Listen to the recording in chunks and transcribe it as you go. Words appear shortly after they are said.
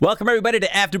Welcome, everybody, to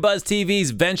AfterBuzz TV's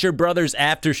Venture Brothers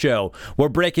After Show. We're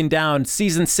breaking down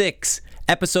Season 6,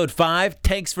 Episode 5,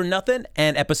 Tanks for Nuthin,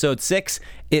 and Episode 6,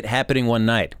 It Happening One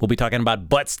Night. We'll be talking about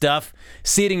butt stuff,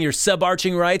 seating your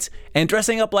sub-arching rights, and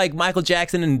dressing up like Michael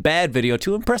Jackson in Bad video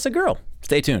to impress a girl.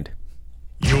 Stay tuned.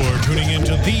 You're tuning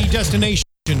into the destination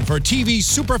for TV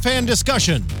superfan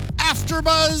discussion,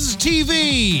 AfterBuzz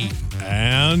TV.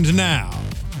 And now,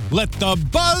 let the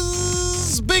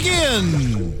buzz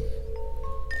begin.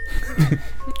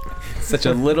 Such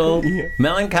a little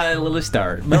melancholy little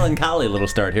start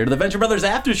here to the Venture Brothers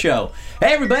After Show.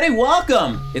 Hey everybody,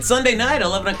 welcome! It's Sunday night,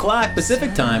 11 o'clock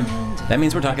Pacific time. That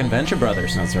means we're talking Venture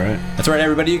Brothers. That's right. That's right,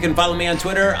 everybody. You can follow me on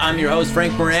Twitter. I'm your host,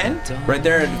 Frank Moran. Right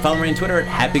there, follow me on Twitter at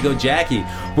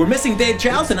HappyGoJackie. We're missing Dave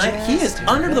Chow tonight. He is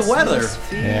under the weather.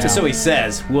 Yeah. Just so he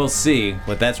says. We'll see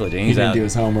what that's really doing. He didn't do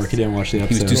his homework. He didn't watch the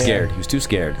episode. He was too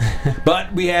scared.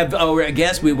 But we have, I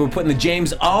guess we were putting the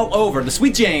James all over, the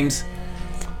sweet James,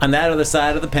 on that other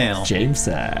side of the panel. James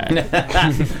side.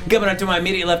 Coming up to my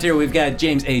immediate left here, we've got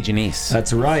James A. Janice.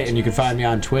 That's right, and you can find me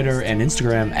on Twitter and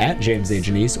Instagram at James A.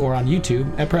 Janice or on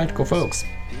YouTube at Practical Folks.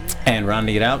 And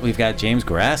rounding it out, we've got James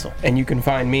Grassel. And you can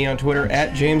find me on Twitter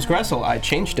at James Gressel. I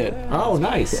changed it. Oh,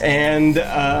 nice. And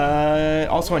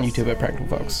also on YouTube at Practical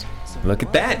Folks. Look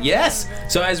at that, yes!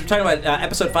 So as we're talking about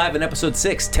Episode 5 and Episode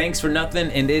 6, Tanks for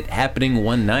Nuthin and It Happening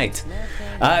One Night.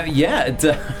 I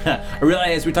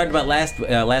realized, as we talked about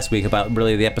last week, about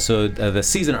really the episode, the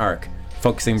season arc,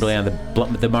 focusing really on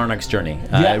the Monarch's journey,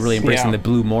 really embracing the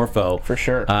blue morpho for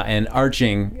sure, and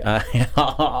arching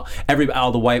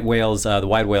all the white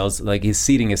whales, like he's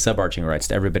ceding his sub-arching rights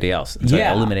to everybody else, so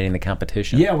eliminating the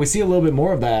competition. Yeah, we see a little bit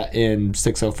more of that in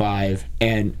 605,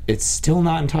 and it's still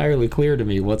not entirely clear to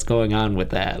me what's going on with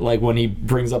that. Like when he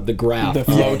brings up the graph, the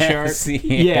flow chart.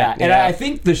 And I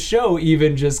think the show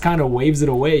even just kind of waves it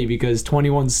away because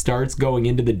 21 starts going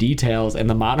into the details, and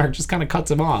the Monarch just kind of cuts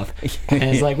him off, and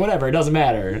it's like whatever, it doesn't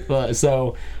matter.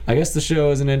 So I guess the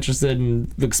show isn't interested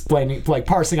in explaining, like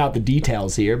parsing out the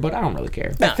details here, but I don't really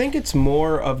care. I think it's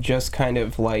more of just kind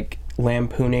of like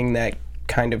lampooning that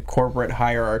kind of corporate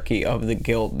hierarchy of the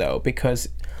guild, though, because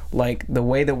like the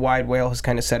way that Wide Whale has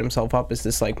kind of set himself up as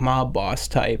this like mob boss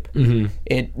type,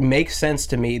 it makes sense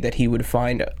to me that he would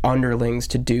find underlings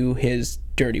to do his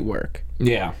dirty work.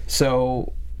 Yeah.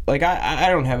 So like I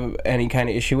don't have any kind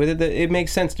of issue with it. It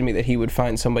makes sense to me that he would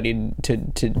find somebody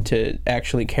to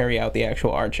actually carry out the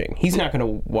actual arching. He's not going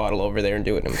to waddle over there and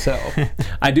do it himself.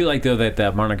 I do like, though, that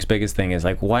the Monarch's biggest thing is,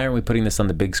 like, why aren't we putting this on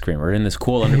the big screen? We're in this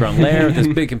cool underground lair with this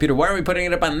big computer. Why aren't we putting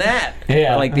it up on that?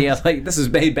 Yeah. Like, this was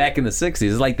made back in the 60s.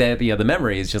 It's like that, the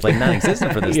memory is just, like,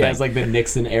 non-existent for this thing. Yeah, it's like the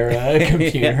Nixon era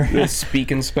computer. The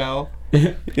speak and spell.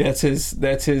 That's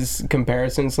his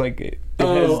comparisons. Like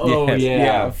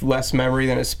less memory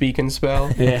than a speak and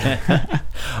spell. Yeah.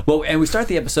 Well, and we start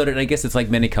the episode, and I guess it's like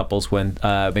many couples when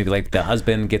maybe like the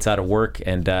husband gets out of work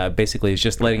and basically is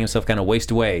just letting himself kind of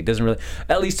waste away. Doesn't really,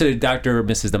 at least to Dr. or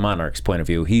Mrs. the Monarch's point of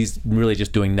view, he's really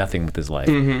just doing nothing with his life.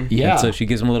 Yeah. And so she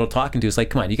gives him a little talking to. It's like,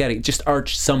 come on, you got to just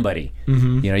arch somebody.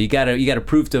 You know, you got to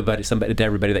prove to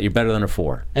everybody that you're better than a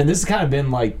 4. And this has kind of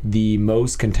been like the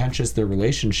most contentious their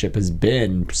relationship has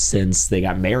been since they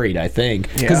got married, I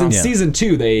think. Because in season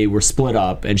 2 they were split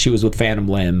up and she was with Phantom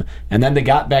Limb, and then they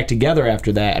got back together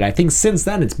after that, and I think since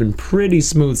then it's been pretty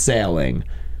smooth sailing.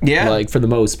 Yeah. Like for the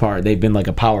most part they've been like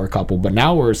a power couple, but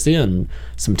now we're seeing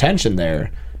some tension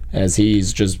there as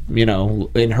he's just, you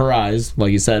know, in her eyes,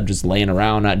 like you said, just laying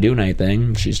around not doing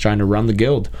anything. She's trying to run the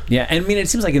guild. Yeah, and I mean, it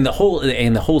seems like in the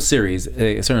whole series,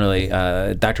 certainly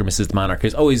Dr. and Mrs. Monarch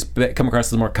has always come across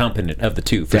as the more competent of the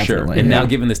two, for sure. And now,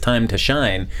 given this time to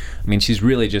shine, I mean, she's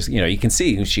really just, you know, you can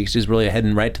see she's just really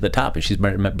heading right to the top, and she's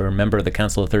a member of the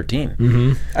Council of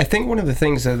 13. I think one of the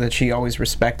things that she always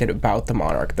respected about the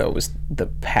Monarch, though, was the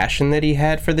passion that he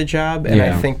had for the job, and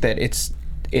I think that it's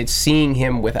seeing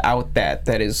him without that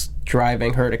is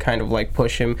driving her to kind of like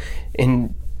push him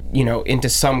in, you know, into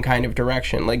some kind of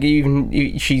direction. Like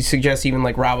even she suggests even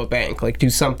like rob a bank, like do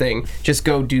something, just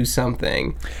go do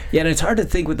something. Yeah, and it's hard to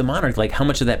think with the Monarch like how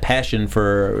much of that passion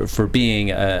for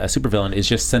being a supervillain is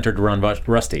just centered around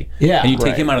Rusty. Yeah, and you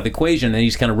take him out of the equation, and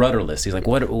he's kind of rudderless. He's like,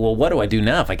 what do I do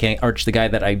now if I can't arch the guy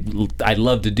that I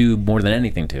love to do more than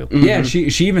anything to? Yeah,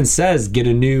 she even says get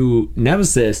a new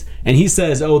nemesis, and he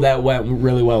says, oh, that went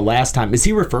really well last time. Is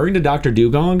he referring to Dr.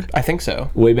 Dugong? I think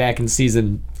so. Way back in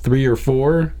season 3 or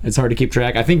 4. It's hard to keep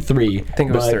track. I think 3. I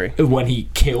think it was 3. When he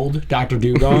killed Dr.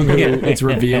 Dugong, who it's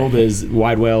revealed is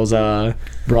Wide Whale's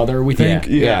brother, we think.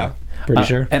 Yeah. Pretty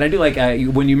sure. And I do like,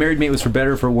 when you married me, it was for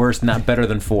better or for worse, not better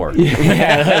than 4.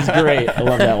 Yeah, that's great. I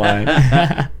love that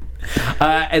line.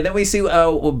 And then we see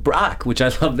Brock, which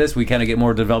I love this. We kind of get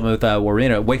more development with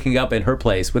Warina waking up in her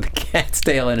place with a cat's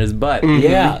tail in his butt.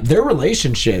 Yeah, their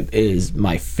relationship is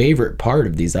my favorite part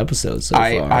of these episodes so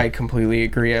far. I completely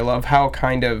agree. I love how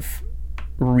kind of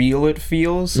real it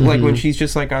feels. Like when she's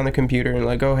just like on the computer and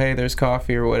like, oh hey, there's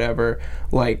coffee or whatever.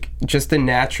 Like just the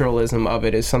naturalism of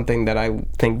it is something that I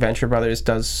think Venture Brothers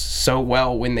does so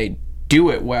well when they do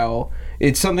it well.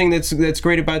 It's something that's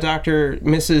great about Dr.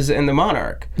 Mrs. and the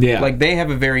Monarch. Yeah. Like they have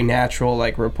a very natural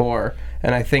like rapport,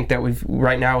 and I think that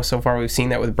right now so far we've seen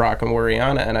that with Brock and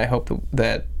Wariana, and I hope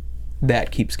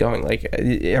that keeps going. Like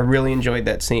I really enjoyed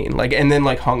that scene. Like and then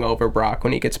like hungover Brock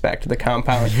when he gets back to the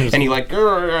compound and he like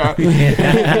with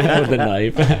the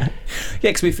knife.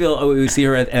 Yeah, because we see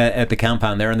her at the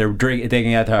compound there, and they're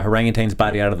digging out the orangutan's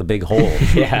body out of the big hole.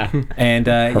 Yeah, and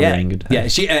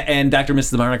she and Dr.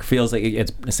 Mrs. Monarch feels like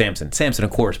it's Samson. Samson, of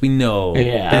course, we know.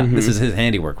 Yeah, this is his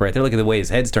handiwork, right? They're looking at the way his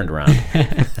head's turned around.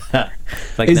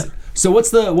 Like so, what's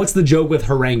the joke with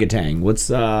orangutan? What's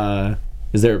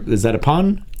Is that a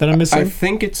pun that I'm missing? I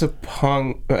think it's a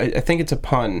pun. I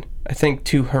think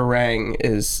to harangue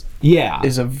is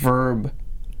a verb.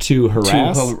 To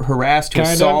harass? To harass, to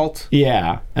assault.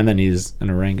 Yeah, and then he's an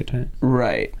orangutan.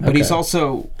 Right. But he's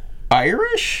also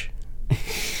Irish?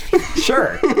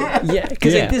 Sure. Yeah,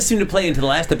 because this seemed to play into the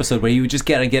last episode where you would just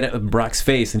gotta get at Brock's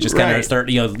face and just kind of start,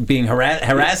 being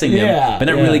harassing him, but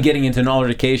not really getting into an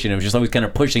altercation. It was just always kind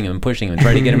of pushing him and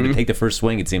trying to get him to take the first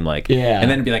swing. It seemed like, and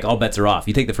then it'd be like all bets are off.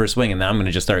 You take the first swing, and then I'm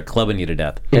gonna just start clubbing you to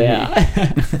death.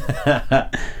 Yeah.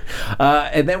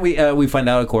 And then we find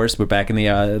out, of course, we're back in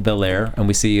the lair, and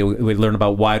we learn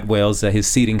about Wide Whale's his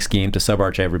seating scheme to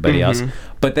subarch everybody else.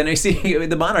 But then I see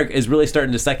the Monarch is really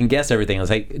starting to second guess everything. I was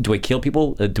like, do I kill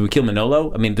people? Do we kill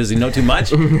Manolo? I mean, does he know too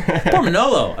much? Poor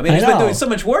Manolo. I mean, he's been doing so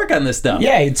much work on this stuff.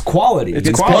 Yeah, it's quality.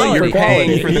 It's quality. You're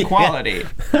paying for the quality.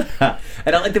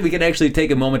 And I like that we can actually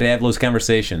take a moment to have those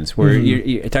conversations where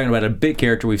you're talking about a big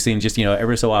character we've seen just,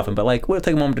 every so often, but like we'll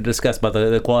take a moment to discuss about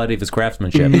the quality of his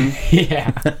craftsmanship.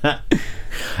 Yeah.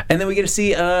 And then we get to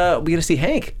see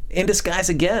Hank in disguise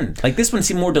again. Like this one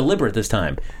seemed more deliberate this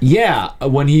time. Yeah,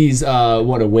 when he's a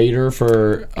waiter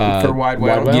for Wide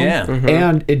Whale. Yeah.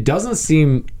 And it doesn't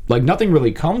seem like nothing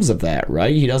really comes of that,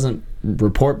 right? He doesn't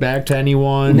report back to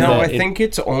anyone. No, I think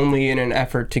it's only in an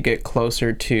effort to get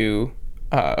closer to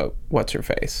what's her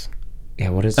face? Yeah,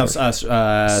 what is it?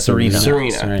 Serena.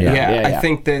 Serena. Yeah, I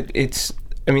think that it's.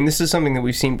 I mean, this is something that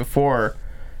we've seen before.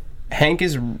 Hank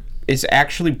is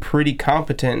actually pretty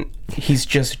competent. He's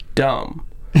just dumb.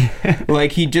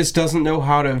 Like he just doesn't know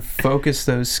how to focus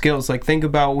those skills. Like think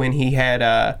about when he had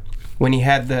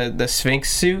the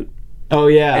Sphinx suit. Oh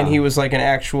yeah. And he was like an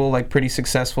actual like pretty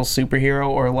successful superhero,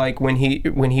 or like when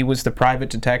he was the private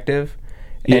detective,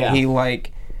 and he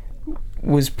like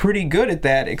was pretty good at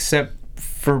that except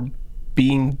for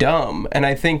being dumb. And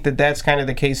I think that that's kind of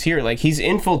the case here. Like he's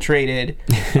infiltrated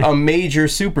a major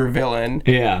supervillain.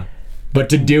 Yeah. But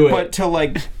to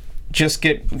like just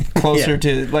get closer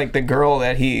to like the girl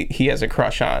that he has a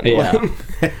crush on. Yeah.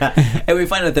 And we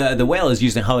find out the whale is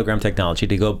using hologram technology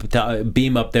to go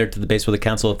beam up there to the base with the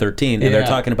Council of 13, and they're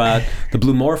talking about the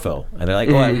Blue Morpho, and they're like,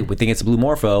 "Oh, we think it's a Blue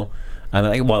Morpho." I'm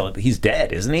like, well, he's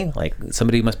dead, isn't he? Like,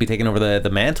 somebody must be taking over the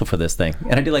mantle for this thing.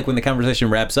 And I do like when the conversation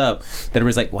wraps up, that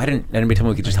everybody's like, why didn't anybody tell me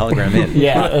we could just hologram in?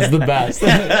 Yeah, that's the best.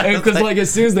 Because, like, as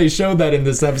soon as they showed that in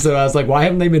this episode, I was like, why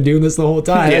haven't they been doing this the whole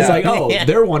time? It's like,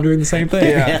 they're wondering the same thing.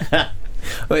 Yeah.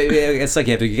 It's like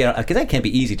you have to get, because that can't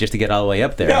be easy just to get all the way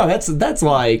up there. No, that's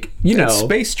like, it's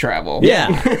space travel. Yeah.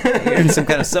 You're in some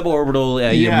kind of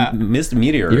suborbital missed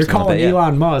meteor. You're calling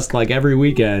Elon Musk like every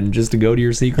weekend just to go to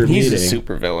your secret meeting. He's a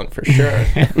supervillain for sure.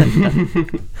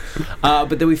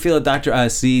 But then we feel Dr.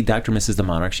 Mrs. the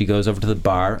Monarch. She goes over to the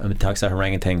bar and talks to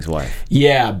Orangutan's wife.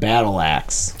 Yeah, Battle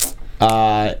Axe.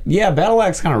 Battle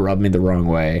Axe kind of rubbed me the wrong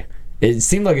way. It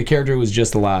seemed like a character who was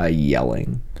just a lot of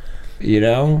yelling.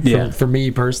 For me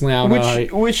personally, I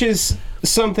don't know. Which is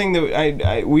something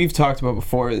that we've talked about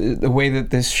before. The way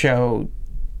that this show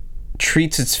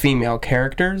treats its female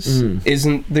characters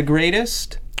isn't the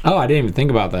greatest. Oh, I didn't even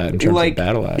think about that in terms of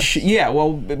Battle Axe.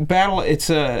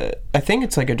 I think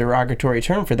it's like a derogatory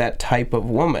term for that type of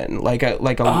woman, like a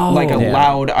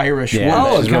loud Irish woman.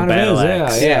 Oh, it kind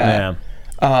of is. Yeah.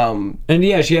 And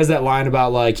she has that line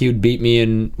about like he would beat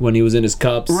me when he was in his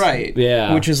cups, right?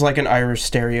 Yeah, which is like an Irish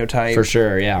stereotype for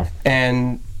sure. Yeah,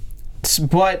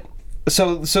 but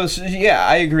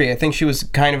I agree. I think she was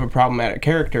kind of a problematic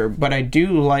character, but I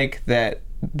do like that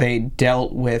they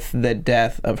dealt with the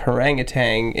death of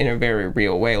Orangutan in a very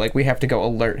real way. Like we have to go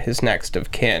alert his next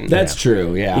of kin. That's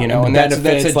true. Yeah, and that's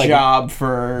a job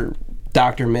for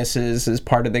Dr. Mrs. is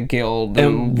part of the guild.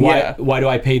 And why do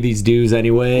I pay these dues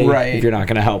anyway? Right. If you're not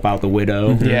going to help out the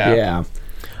widow. Yeah.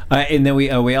 And then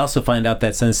we also find out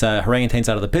that since Harangutan's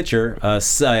out of the picture,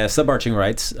 subarching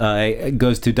rights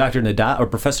goes to Dr. Nadaba or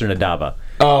Professor Nadaba.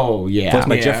 Oh, yeah. Voiced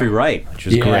by Jeffrey Wright, which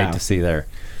was great to see there.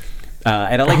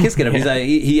 And I like his getup.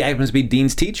 He happens to be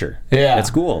Dean's teacher at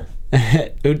school.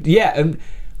 Yeah, and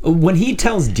when he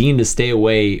tells Dean to stay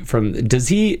away from,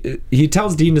 he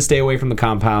tells Dean to stay away from the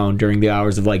compound during the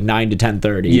hours of like 9 to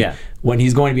 10:30. Yeah. When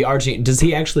he's going to be arching, does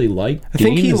he actually like Dean? I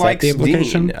think he Is likes that the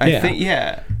implication? Dean. I think,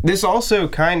 This also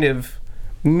kind of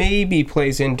maybe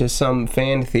plays into some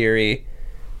fan theory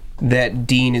that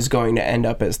Dean is going to end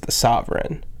up as the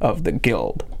sovereign of the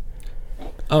guild.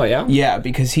 Oh yeah. Yeah,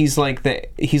 because he's like the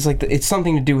it's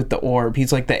something to do with the orb.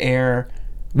 He's like the heir.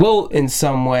 Well, in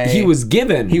some way, he was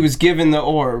given the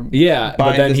orb. Yeah,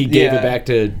 but then he gave it back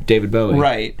to David Bowie.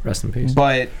 Right. Rest in peace.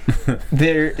 But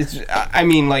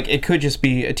it could just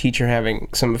be a teacher having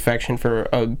some affection for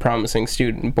a promising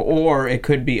student, or it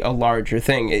could be a larger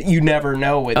thing. You never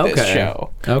know with this show.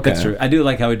 Okay, that's true. I do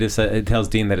like how it tells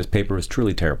Dean that his paper was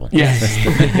truly terrible. Yes,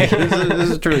 this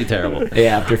is truly terrible.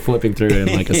 Yeah, after flipping through it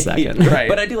in like a second. Right.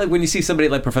 But I do like when you see somebody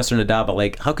like Professor Nadaba.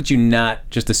 Like, how could you not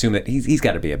just assume that he's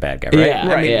got to be a bad guy, right? Yeah.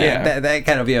 Right. That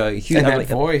kind of that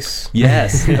voice.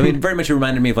 Yes, I mean, very much it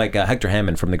reminded me of like Hector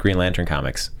Hammond from the Green Lantern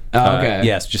comics. Oh, okay.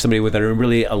 Yes, just somebody with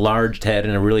a large head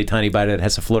and a really tiny body that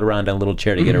has to float around on a little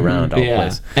chair to get around all the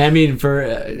place. I mean, for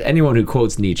anyone who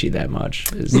quotes Nietzsche that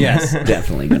much is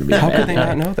definitely going to be. How could they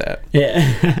not know that?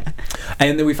 Yeah.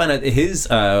 And then we find out his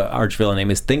arch villain name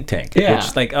is Think Tank. Yeah. Which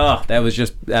is like, that was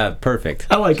just perfect.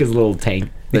 I like his little tank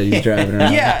that he's driving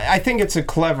around. Yeah, I think it's a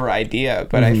clever idea,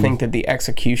 but I think that the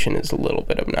execution is a little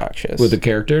bit obnoxious. With the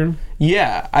character?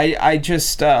 Yeah, I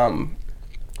just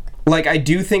I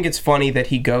do think it's funny that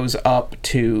he goes up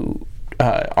to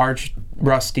Arch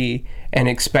Rusty and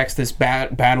expects this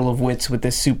battle of wits with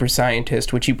this super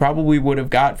scientist, which he probably would have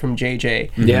got from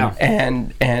JJ. Yeah.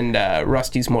 And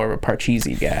Rusty's more of a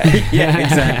Parcheesi guy. Yeah,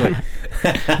 exactly.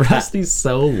 Rusty's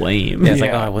so lame. Yeah, it's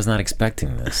like, I was not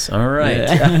expecting this. All right.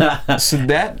 Yeah. So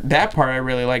that part I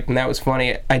really liked, and that was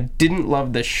funny. I didn't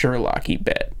love the Sherlock-y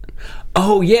bit.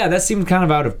 Oh yeah, that seemed kind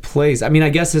of out of place. I mean, I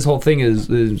guess his whole thing is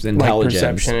intelligence, like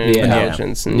perception and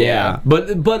intelligence, and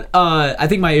But I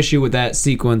think my issue with that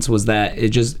sequence was that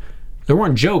there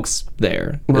weren't jokes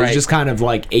there. It was just kind of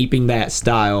like aping that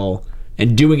style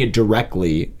and doing it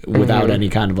directly without any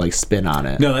kind of like spin on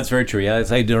it. No, that's very true. Yeah, it's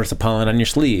like you notice a pollen on your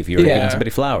sleeve. You're giving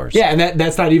somebody flowers. Yeah, and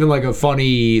that's not even like a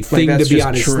funny thing to be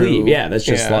on his sleeve. Yeah, that's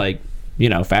just like,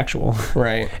 factual.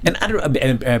 Right. And I don't.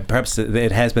 And perhaps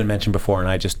it has been mentioned before, and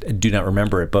I just do not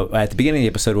remember it. But at the beginning of the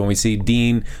episode, when we see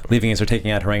Dean leaving as they're taking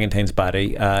out Harangutan's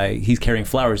body, he's carrying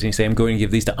flowers, and he says, "I'm going to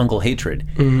give these to Uncle Hatred."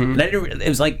 Mm-hmm. And it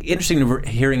was like interesting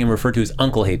hearing him refer to as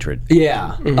Uncle Hatred.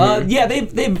 Yeah.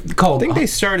 Mm-hmm. They've called. I think they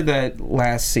started that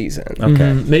last season.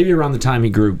 Okay. Maybe around the time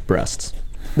he grew breasts.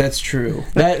 That's true.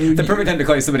 The perfect time to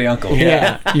call you somebody uncle.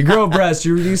 Yeah. You grow breasts,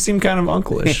 you seem kind of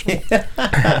uncle-ish.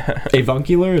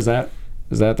 Avuncular, is that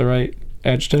the right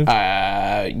adjective?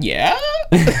 Yeah.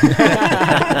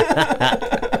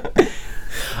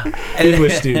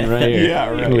 English student right here. Yeah,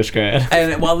 right. English grad.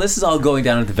 And while this is all going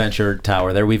down at the Venture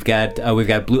Tower, there we've got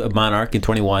Blue Monarch in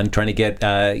 21 trying to get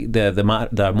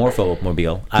the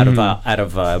Morpho-mobile out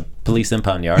of police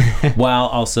impound yard, while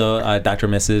also Dr.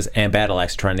 Mrs. and Battle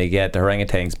Axe trying to get the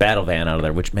Harangutan's battle van out of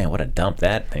there. Which, man, what a dump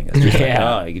that thing is! Just you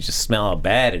can just smell how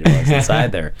bad it was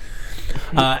inside there.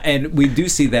 And we do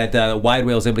see that Wide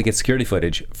Whale is able to get security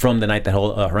footage from the night that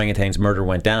whole Harangutan's murder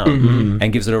went down,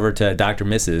 and gives it over to Dr.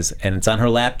 Mrs. And it's on her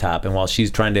laptop. And while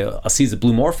she's trying to sees the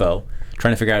Blue Morpho,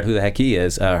 trying to figure out who the heck he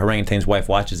is, Harangutan's wife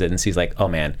watches it and sees like, oh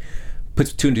man,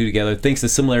 puts two and two together, thinks the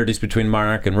similarities between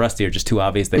Monarch and Rusty are just too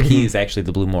obvious that he is actually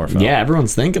the Blue Morpho. Yeah,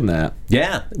 everyone's thinking that.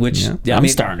 Yeah, which I'm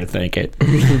starting to think it.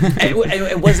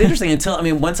 It was interesting until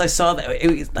once I saw that,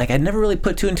 it was, like I never really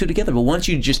put two and two together. But once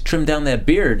you just trim down that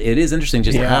beard, it is interesting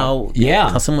just how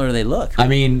similar they look. I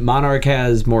mean, Monarch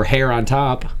has more hair on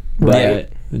top, but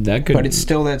that could. But it's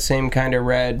still that same kind of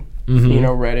red.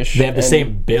 Reddish. They have the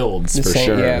same builds for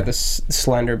sure. Yeah, the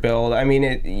slender build. I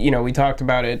mean, we talked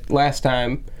about it last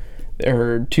time.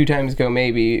 Or 2 times ago,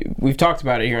 maybe we've talked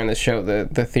about it here on the show.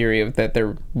 The theory of that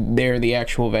they're the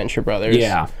actual Venture brothers.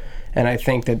 Yeah, and I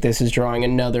think that this is drawing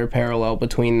another parallel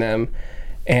between them,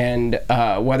 and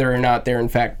whether or not they're in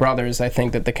fact brothers, I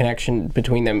think that the connection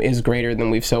between them is greater than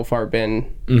we've so far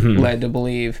been led to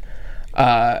believe.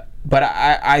 But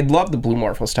I love the Blue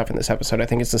Morpho stuff in this episode. I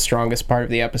think it's the strongest part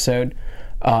of the episode.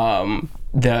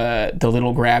 the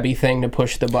little grabby thing to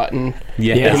push the button.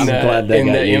 Yeah, I'm glad that in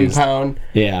got the used. impound.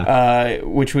 Yeah.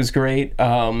 Which was great.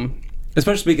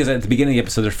 Especially because at the beginning of the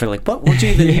episode, they're like, "What would you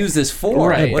even use this for?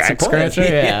 Right. What's the Back point?" scratcher.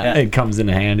 Yeah. It comes in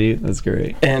handy. That's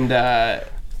great. And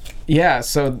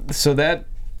so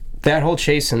that whole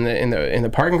chase in the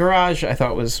parking garage I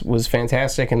thought was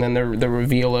fantastic, and then the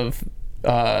reveal of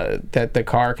that the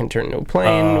car can turn into a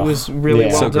plane was really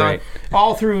well so done. great.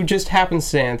 All through just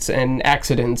happenstance and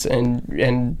accidents and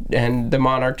the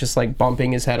Monarch just like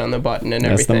bumping his head on the button and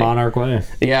That's everything. the Monarch way.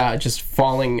 Yeah, just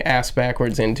falling ass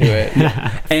backwards into it.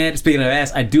 And speaking of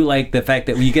ass, I do like the fact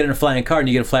that when you get in a flying car and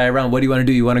you get to fly around, what do you want to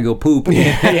do? You want to go poop?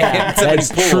 Yeah,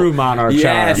 that's true Monarch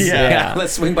Yes. charm. Yeah.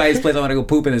 Let's swing by his place. I want to go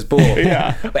poop in his pool.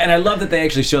 Yeah. And I love that they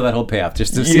actually show that whole payoff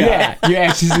just to see Yeah, you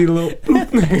actually see the little.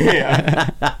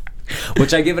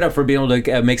 Which I give it up for being able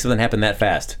to make something happen that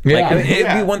fast. Yeah. Like, it'd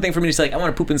Yeah. be one thing for me to say, like, I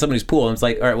want to poop in somebody's pool. And it's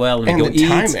like, all right, well, let me And go the eat.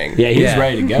 timing. Yeah, he's Yeah.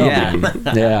 ready to go. Yeah. Man.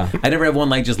 Yeah. I never have one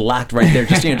like just locked right there,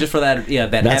 just just for that. Yeah,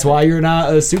 that. That's happen. why you're not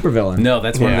a supervillain. No,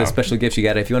 that's one of Yeah. the special gifts you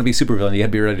got. If you want to be a supervillain, you got to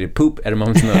be ready to poop at a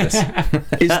moment's notice.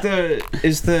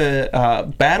 Is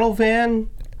the battle van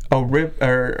a rip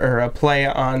or a play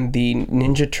on the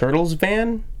Ninja Turtles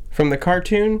van from the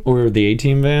cartoon? Or the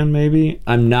A-Team van, maybe?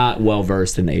 I'm not well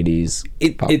versed in 80s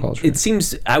pop culture. It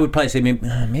seems, I would probably say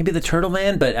maybe the Turtle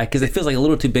Van, but because it feels like a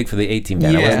little too big for the A-Team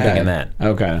van. I wasn't Yeah. thinking that.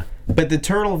 Okay. But the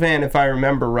Turtle van, if I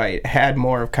remember right, had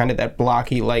more of kind of that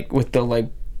blocky, like with the like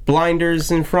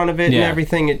blinders in front of it and Yeah.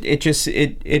 everything.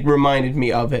 It reminded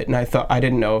me of it, and I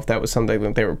didn't know if that was something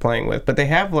that they were playing with. But they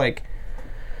have like,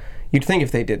 you'd think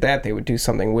if they did that, they would do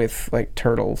something with like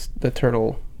turtles, the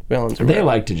turtle villains. Or They whatever.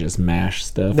 like to just mash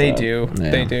stuff They up. do. Yeah.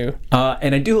 They do.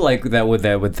 And I do like that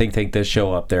with Think Tank does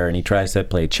show up there and he tries to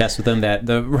play chess with them. That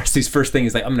the Rusty's first thing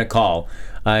is like, I'm going to call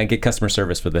and get customer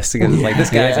service for this. Because it's like, this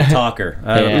guy's a talker.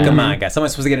 Yeah. Come on, guys. How am I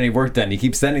supposed to get any work done? You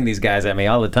keep sending these guys at me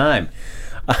all the time.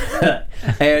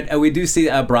 And we do see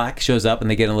Brock shows up and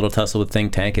they get in a little tussle with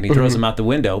Think Tank and he throws him out the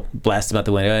window, blasts him out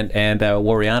the window, and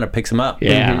Wariana picks him up.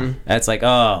 Yeah. That's like,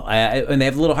 and they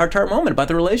have a little heart-to-heart moment about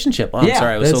the relationship. Oh, I'm Yeah,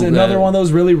 sorry. I was that's so another one of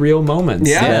those really real moments.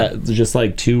 Yeah. that just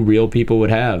like two real people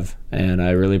would have, and I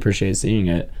really appreciate seeing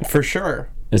it. For sure.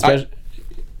 Especially,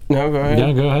 No, go ahead.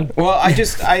 yeah, go ahead. Well,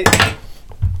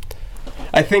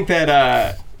 I think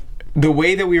that the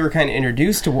way that we were kind of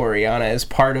introduced to Wariana as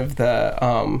part of the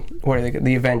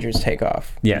the Avengers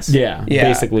takeoff. Yes. Yeah, Yeah.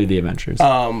 basically the Adventures.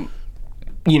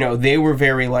 They were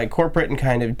very like corporate and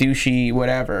kind of douchey,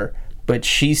 whatever. But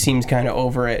she seems kind of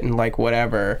over it and like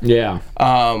whatever. yeah,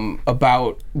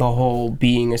 About the whole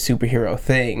being a superhero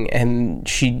thing, and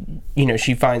she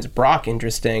finds Brock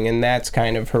interesting, and that's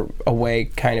kind of a way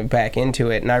kind of back into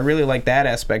it. And I really like that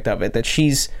aspect of it, that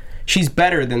she's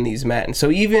better than these men. So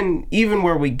even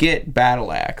where we get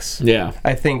Battle Axe, yeah.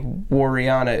 I think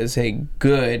Wariana is a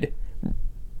good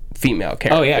female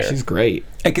character. Oh yeah, she's great.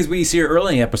 Because we see her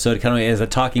early in the episode kind of as a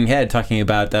talking head talking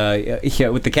about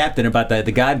with the captain about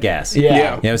the god gas.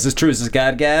 Yeah. Yeah, is this true? Is this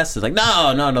god gas? It's like,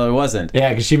 no, it wasn't. Yeah,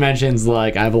 because she mentions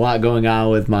like I have a lot going on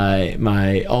with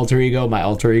my alter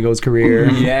ego's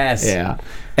career. Yes. Yeah.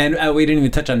 And we didn't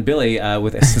even touch on Billy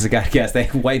with This is a God Gas. They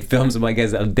white films of, I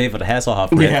guess, David Hasselhoff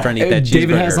trying to eat that cheeseburger.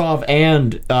 David Hasselhoff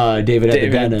and David at the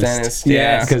dentist.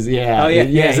 Yeah. Because Oh, yeah.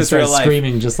 he Is this starts real life?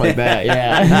 screaming just like that.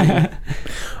 Yeah.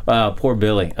 Poor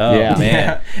Billy. Oh, Yeah.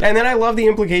 man. And then I love the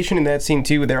implication in that scene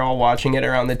too, where they're all watching it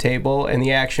around the table, and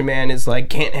the Action Man is like,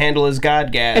 can't handle his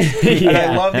God gas. And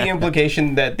I love the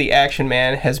implication that the Action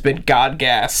Man has been God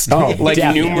gassed like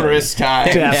definitely. numerous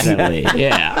times. Definitely.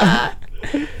 Yeah.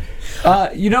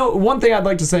 One thing I'd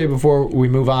like to say before we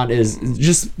move on is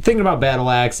just thinking about Battle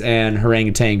Axe and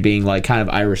Harangatang being like kind of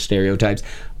Irish stereotypes.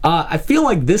 I feel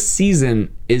like this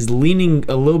season is leaning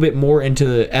a little bit more into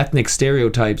the ethnic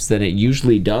stereotypes than it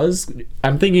usually does.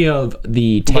 I'm thinking of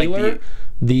the tailor,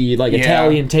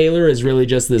 Italian tailor is really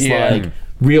just this like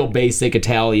real basic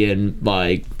Italian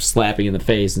like slapping in the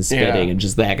face and spitting and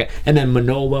just that guy. And then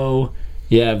Manolo,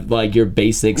 you have like your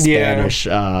basic Spanish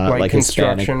like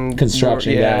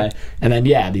construction guy. And then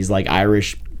these like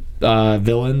Irish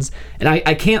villains. And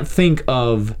I can't think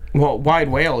of Wide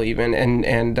Whale even,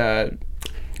 and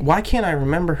why can't I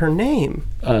remember her name?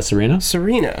 Serena.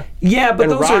 Yeah, But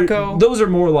and Rocco. those are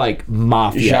more like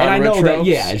mafia. Genre And I know tropes.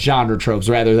 that genre tropes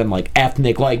rather than like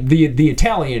ethnic. Like the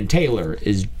Italian tailor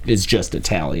is just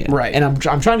Italian. Right. And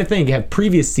I'm trying to think, have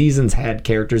previous seasons had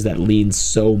characters that lean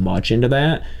so much into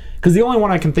that? Because the only one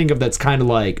I can think of that's kind of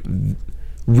like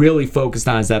really focused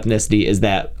on his ethnicity is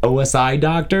that OSI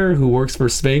doctor who works for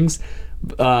Sphinx.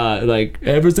 Like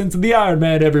ever since the Iron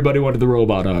Man, everybody wanted the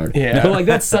robot arm. Yeah. But like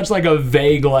that's such like a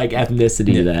vague like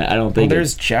ethnicity to that. I don't think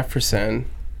There's Jefferson.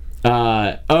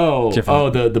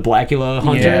 The Blackula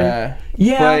hunter.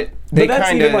 Yeah. But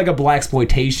that's even like a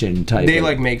blaxploitation type. They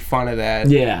like make fun of that.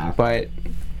 Yeah. But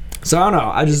so I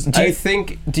don't know.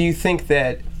 Do you think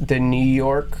that the New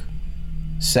York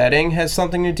setting has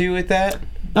something to do with that?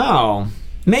 Oh,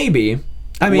 maybe.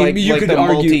 I mean, you could the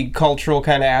argue multicultural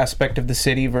kind of aspect of the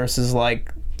city versus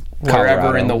like wherever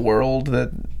Colorado. in the world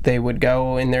that they would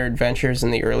go in their adventures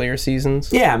in the earlier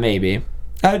seasons. Yeah, maybe.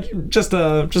 Just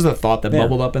a thought that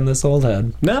bubbled up in this old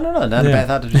head. No, not a bad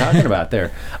thought to be talking about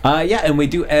there. And we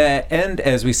do end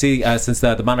as we see since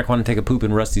the monarch wanted to take a poop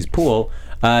in Rusty's pool.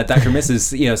 Dr.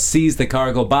 Mrs. Sees the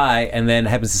car go by and then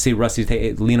happens to see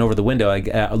Rusty lean over the window,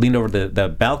 lean over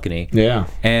the balcony. Yeah,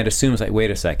 and assumes like,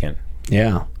 wait a second.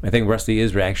 Yeah, I think Rusty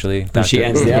is actually. When she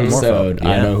ends the episode,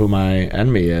 I know who my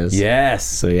enemy is. Yes.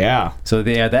 So yeah. So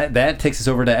that takes us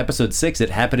over to episode 6. It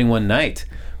Happening One Night.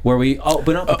 Where we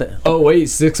open up with the... Oh, wait,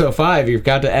 6:05. You've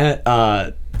got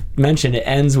to mention it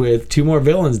ends with 2 more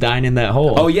villains dying in that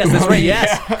hole. Oh, yes, that's right,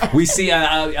 yes. We see,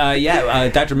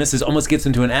 Dr. Mrs. almost gets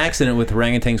into an accident with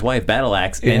Orangutan's wife, Battle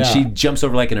Axe, and she jumps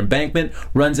over like an embankment,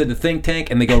 runs into Think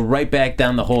Tank, and they go right back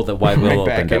down the hole that Wide Will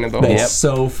opened up. That's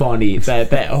so funny.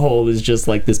 That hole is just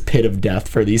like this pit of death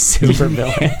for these super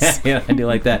villains. Yeah, I do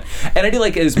like that. And I do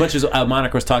like, as much as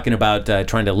Monarch was talking about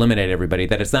trying to eliminate everybody,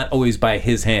 that it's not always by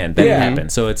his hand that it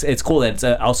happens. So it's cool that it's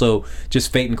also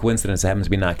just fate and coincidence that happens to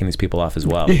be knocking these people off as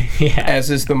well. Yeah.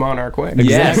 As is the Monarch way.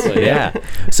 Exactly, yeah.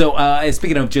 So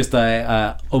speaking of just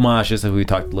homages, we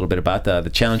talked a little bit about the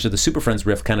challenge of the Super Friends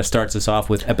riff kind of starts us off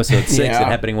with episode 6 It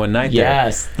Happening One Night.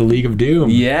 Yes, the League of Doom.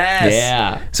 Yes.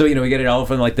 Yeah. So we get it all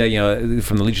from like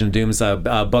from the Legion of Doom's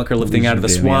bunker lifting out of the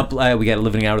swamp. Yeah. We got it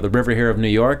living out of the river here of New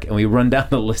York, and we run down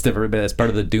the list of everybody that's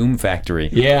part of the Doom Factory.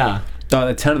 Yeah. 10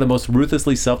 of the most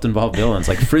ruthlessly self-involved villains,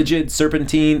 like Frigid,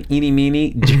 Serpentine, Eeny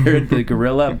Meeny, Jared the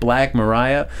Gorilla, Black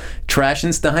Mariah,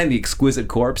 Trashenstein, the Exquisite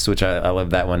Corpse, which I love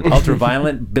that one,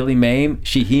 Ultraviolent, Billy Mame,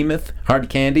 Shehemoth, Hard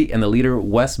Candy, and the leader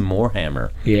Wes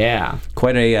Morehammer. Yeah.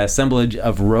 Quite a assemblage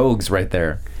of rogues right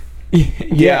there.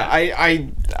 Yeah, I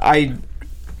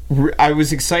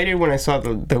was excited when I saw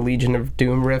the Legion of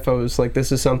Doom riff. I was like,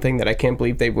 this is something that I can't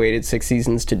believe they waited 6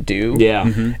 seasons to do. Yeah.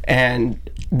 Mm-hmm. And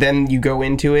then you go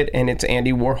into it, and it's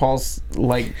Andy Warhol's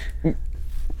like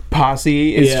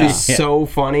posse. It's just so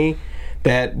funny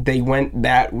that they went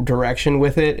that direction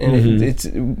with it, and it's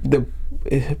the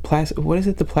what is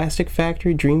it? The Plastic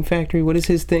Factory, Dream Factory. What is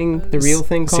his thing? The real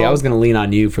thing called? See, I was going to lean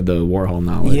on you for the Warhol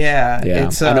knowledge. Yeah.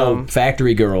 It's, I know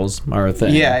Factory Girls are a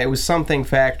thing. Yeah, it was something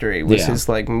Factory was his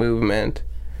like movement.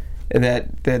 That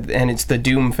and it's the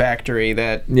Doom Factory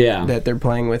that they're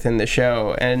playing with in the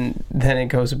show, and then it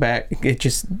goes back. They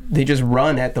just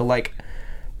run at the like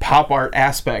pop art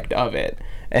aspect of it.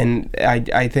 And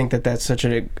I think that's such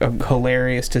a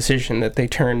hilarious decision that they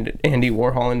turned Andy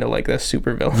Warhol into like the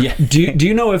super villain. Yeah. Do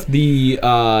you know if the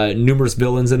numerous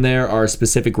villains in there are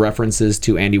specific references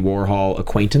to Andy Warhol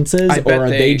acquaintances, or are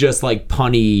they just like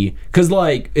punny? Because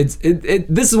like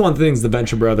this is one of the things the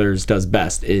Venture Brothers does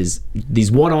best is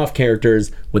these one-off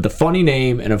characters with a funny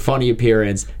name and a funny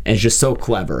appearance, and it's just so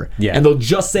clever. Yeah. And they'll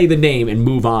just say the name and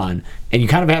move on, and you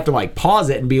kind of have to like pause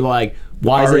it and be like,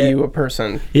 why are you a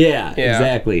person? Yeah,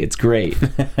 exactly. It's great.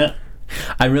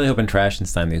 I'm really hoping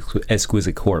Trashenstein, the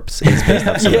Exquisite Corpse, is based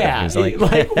off something. Yeah, like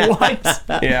what?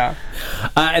 Yeah.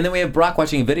 And then we have Brock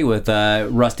watching a video with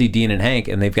Rusty, Dean, and Hank,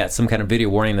 and they've got some kind of video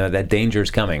warning that danger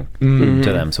is coming to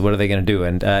them. So what are they going to do?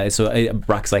 And so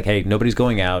Brock's like, hey, nobody's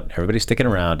going out. Everybody's sticking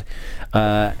around.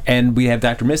 And we have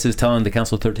Dr. Mrs. telling the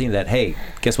Council of 13 that, hey,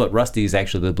 guess what? Rusty is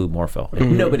actually the Blue Morpho.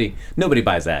 Nobody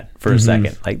buys that for a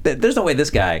second. Like, there's no way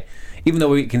this guy, even though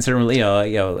we consider him,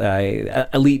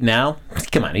 elite now,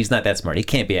 come on, he's not that smart. He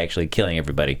can't be actually killing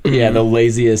everybody. Yeah,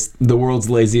 the world's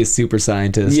laziest super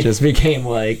scientist just became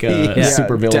like a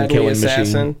super villain killing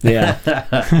machine. Yeah.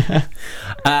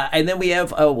 And then we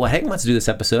have Hank wants to do this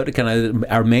episode. Kind of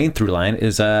our main through line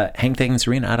is Hank taking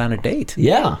Serena out on a date.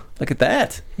 Yeah. Look at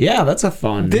that. Yeah, that's a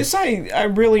fun. This I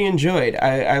really enjoyed.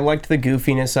 I liked the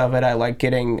goofiness of it. I like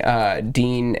getting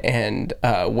Dean and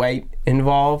White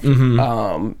involved.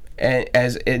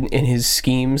 As in his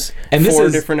schemes, and four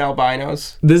different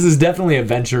albinos. This is definitely a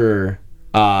Venture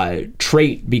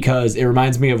trait, because it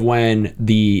reminds me of when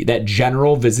that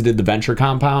general visited the Venture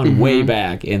compound way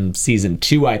back in season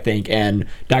 2, I think, and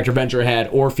Dr. Venture had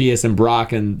Orpheus and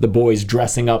Brock and the boys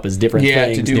dressing up as different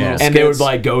things, to do and skits. they would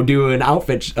like go do an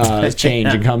outfit change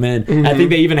and come in. I think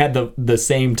they even had the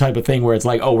same type of thing where it's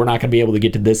like, oh, we're not gonna be able to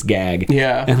get to this gag,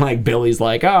 and like Billy's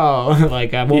like, oh,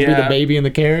 like I won't be the baby in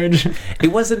the carriage.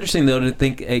 It was interesting though to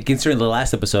think, considering the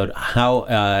last episode,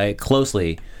 how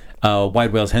closely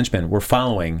White Whale's henchmen were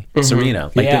following Serena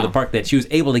through the park, that she was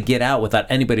able to get out without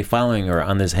anybody following her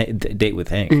on this date with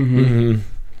Hank.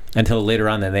 Until later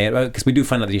on, then because we do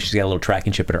find out that she's got a little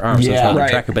tracking chip in her arm, so it's helping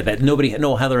track her. But that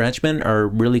no other henchmen are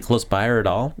really close by her at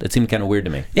all. It seemed kind of weird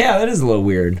to me. Yeah, that is a little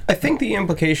weird. I think the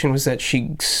implication was that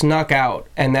she snuck out,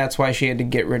 and that's why she had to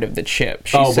get rid of the chip.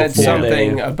 She said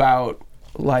something about,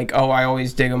 like, I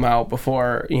always dig them out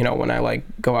before, when I, like,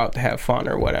 go out to have fun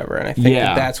or whatever. And I think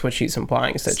that's what she's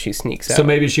implying, is that she sneaks out. So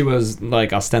maybe she was,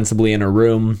 like, ostensibly in her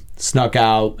room, snuck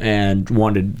out, and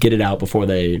wanted to get it out before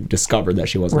they discovered that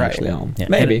she wasn't actually home. Yeah.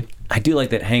 Maybe. And I do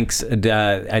like that Hank's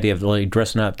idea of like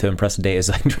dressing up to impress a date is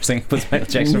like dressing up with Michael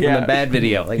Jackson from the Bad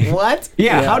video. Like, what?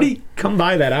 Yeah, how do you come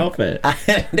by that outfit? I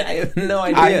have no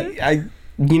idea.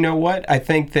 You know what? I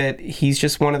think that he's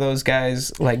just one of those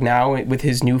guys, like, now with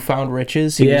his newfound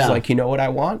riches, he was like, you know what I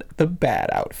want? The bad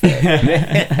outfit.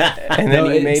 And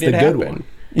then he made it happen. Good one.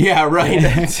 Yeah, right.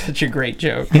 That's such a great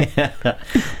joke.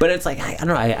 But it's like, I don't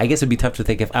know, I guess it'd be tough to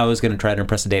think if I was going to try to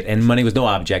impress a date and money was no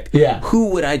object,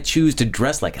 who would I choose to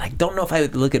dress like? And I don't know if I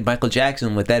would look at Michael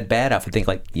Jackson with that bad outfit and think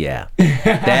like,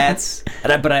 that's...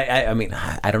 But I mean,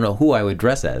 I don't know who I would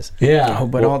dress as. Yeah. Oh,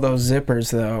 but all those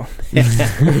zippers, though.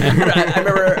 I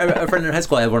remember a friend in high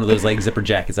school had one of those like zipper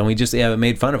jackets, and we just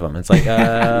made fun of him. It's like,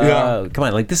 come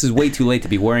on, like, this is way too late to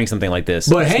be wearing something like this.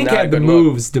 But Hank had the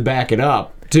moves to back it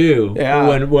up too.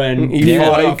 Yeah. When he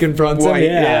confronts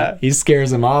him, he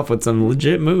scares him off with some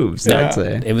legit moves. I'd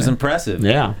say it was impressive.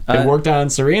 Yeah, it worked on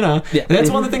Serena. Yeah. And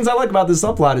that's one of the things I like about this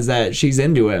subplot, is that she's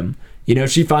into him.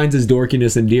 She finds his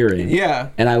dorkiness endearing. Yeah,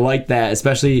 and I like that,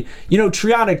 especially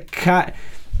Triana.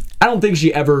 I don't think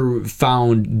she ever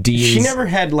found Dean's. She never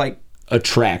had like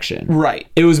attraction. Right.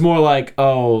 It was more like,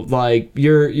 like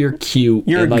you're cute.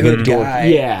 You're like a good guy.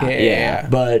 Yeah.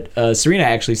 But Serena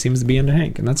actually seems to be into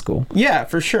Hank, and that's cool. Yeah,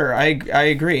 for sure. I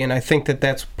agree, and I think that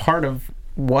that's part of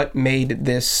what made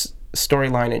this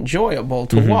storyline enjoyable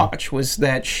to watch, was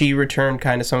that she returned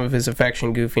kind of some of his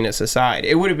affection, goofiness aside.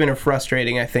 It would have been a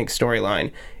frustrating, I think,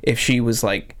 storyline if she was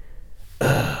like,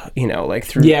 like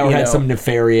through or had some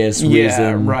nefarious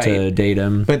reason to date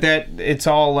him. But that it's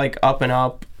all like up and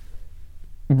up.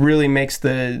 Really makes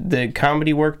the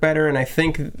comedy work better, and I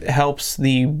think helps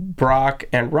the Brock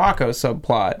and Rocco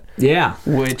subplot. Yeah,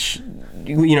 which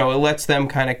it lets them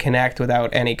kind of connect without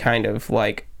any kind of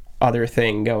like other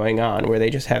thing going on, where they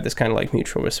just have this kind of like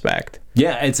mutual respect.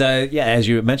 Yeah, it's as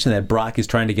you mentioned, that Brock is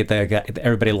trying to get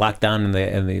everybody locked down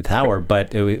in the tower,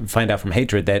 but we find out from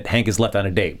Hatred that Hank is left on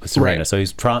a date with Serena, so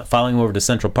he's following him over to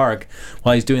Central Park.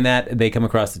 While he's doing that, they come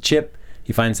across the chip.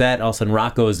 He finds that. All of a sudden,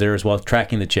 Rocco is there as well,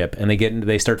 tracking the chip, and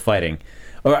they start fighting.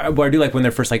 Or I do like when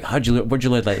they're first like, where'd you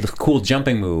learn like the cool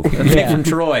jumping move from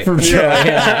Troy? From Troy,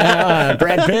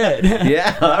 Brad Pitt.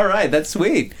 Yeah, all right, that's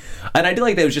sweet. And I do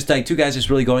like that it was just like two guys just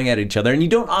really going at each other, and you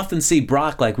don't often see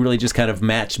Brock like really just kind of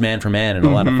match man for man in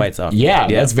a lot of fights. Yeah,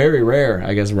 that's very rare.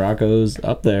 I guess Rocco's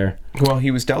up there. Well, he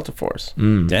was Delta Force.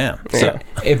 Damn. So,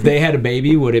 if they had a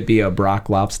baby, would it be a Brock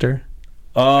Lobster?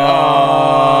 Oh,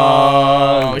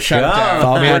 shut down.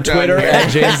 Follow me on Twitter at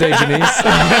James A. Janice.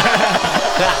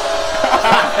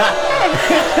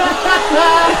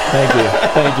 Thank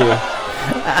you.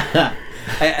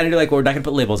 I do like, we're not going to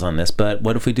put labels on this, but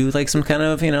what if we do like some kind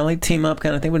of, like team up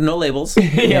kind of thing with no labels? So we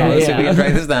can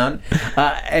track this down.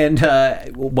 And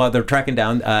while they're tracking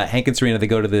down Hank and Serena, they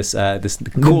go to this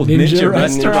cool ninja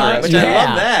restaurant, which I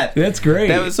love that. That's great.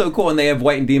 That was so cool. And they have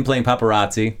White and Dean playing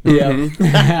paparazzi.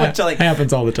 Yeah. Which like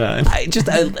happens all the time. I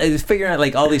figuring out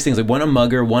like all these things, like one a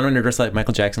mugger, one under dressed like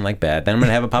Michael Jackson, like bad. Then I'm going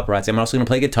to have a paparazzi. I'm also going to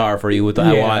play guitar for you with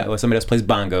somebody else plays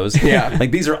bongos. Yeah. Like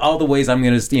these are all the ways I'm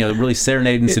going to really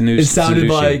serenade and seduce. It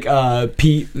sounded like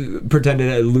Pete pretended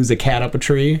to lose a cat up a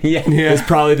tree. Yeah. It's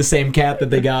probably the same cat that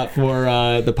they got for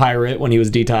the pirate when he was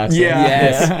detoxing. Yeah.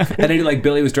 Yes. And I do like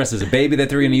Billy was dressed as a baby that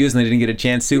they were going to use, and they didn't get a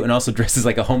chance to, and also dressed as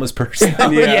like a homeless person. He's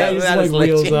like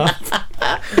wheels up.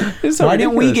 Why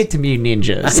didn't we get to be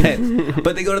ninjas?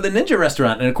 But they go to the ninja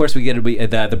restaurant, and of course we get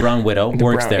the Brown Widow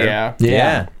works there.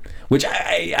 Yeah. Which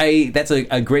I that's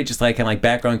a great just like kind of like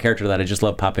background character that I just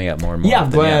love popping up more and more. Yeah, I'm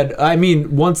glad. I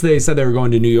mean, once they said they were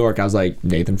going to New York, I was like,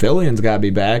 Nathan Fillion's got to be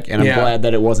back, and I'm glad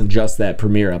that it wasn't just that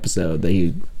premiere episode that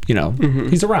he.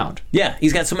 He's around. Yeah,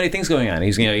 he's got so many things going on.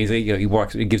 He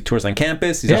gives tours on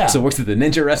campus. He also works at the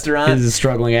ninja restaurant. He's a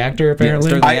struggling actor,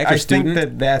 apparently. I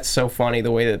think that's so funny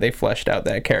the way that they fleshed out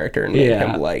that character and made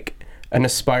him like an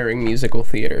aspiring musical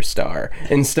theater star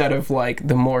instead of like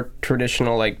the more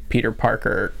traditional like Peter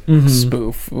Parker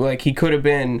spoof. Like he could have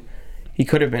been he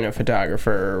could have been a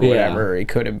photographer or whatever. He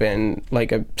could have been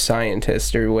like a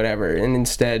scientist or whatever. And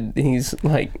instead, he's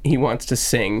like, he wants to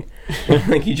sing.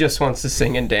 Like, he just wants to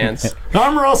sing and dance.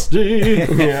 I'm Rusty.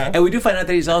 And we do find out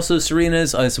that he's also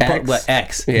Serena's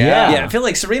ex. Yeah. I feel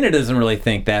like Serena doesn't really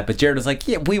think that, but Jared was like,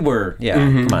 yeah, we were. Yeah,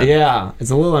 come on. Yeah,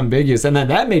 it's a little ambiguous. And then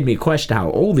that made me question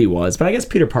how old he was. But I guess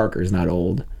Peter Parker's not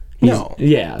old. No.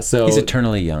 Yeah, so... He's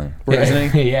eternally young,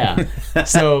 isn't he? Yeah.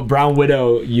 So Brown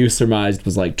Widow, you surmised,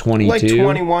 was like 22? Like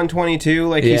 21, 22.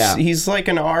 Like, he's like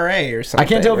an RA or something, I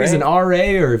can't tell if he's an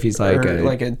RA or if he's like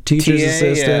a teacher's TA,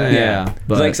 assistant. Yeah.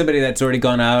 But like somebody that's already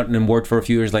gone out and worked for a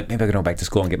few years, like, maybe I can go back to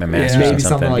school and get my master's or maybe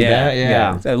something like that,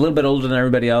 yeah. A little bit older than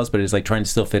everybody else, but he's like trying to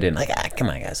still fit in. Like, come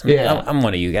on, guys. I'm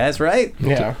one of you guys, right?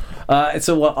 Yeah.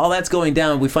 So while all that's going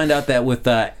down, we find out that with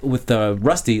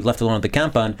Rusty left alone at the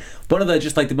compound, one of the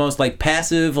just like the most like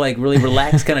passive, like really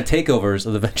relaxed kind of takeovers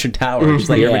of the Venture Tower. Just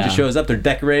like everybody just shows up, they're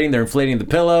decorating, they're inflating the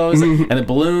pillows and the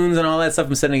balloons and all that stuff,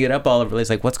 and setting it up all over the place.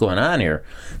 Like, what's going on here?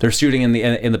 They're shooting in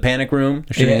the panic room.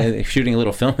 They're shooting a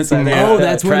little film inside there. Oh,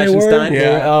 that's where they were.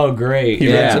 Yeah. Oh, great.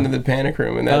 He runs into the panic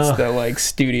room, and that's the like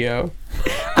studio.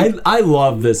 I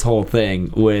love this whole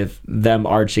thing with them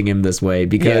arching him this way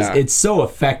because it's so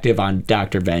effective on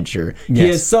Dr. Venture. Yes. He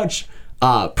has such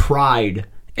pride,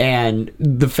 and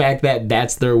the fact that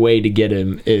that's their way to get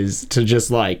him is to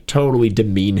just like totally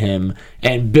demean him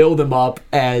and build him up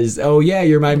as, oh yeah,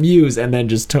 you're my muse, and then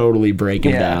just totally break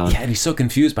him down. Yeah, and he's so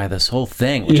confused by this whole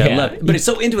thing, which I love. But he's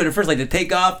so into it at first, like to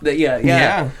take off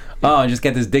the oh, and just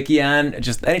get this dickie on.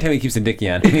 Just anytime he keeps a dickie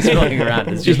on, he's rolling around.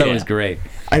 It's just always great.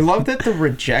 I love that the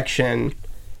rejection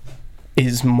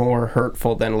is more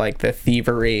hurtful than like the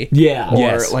thievery,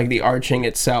 or like the arching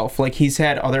itself. Like he's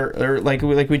had other, or like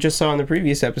we just saw in the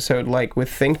previous episode, like with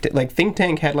Think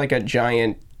Tank had like a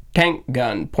giant tank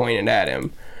gun pointed at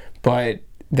him, but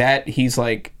that he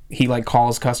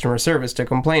calls customer service to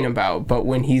complain about. But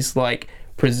when he's like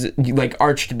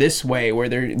arched this way, where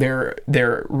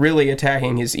they're really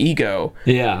attacking his ego,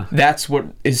 that's what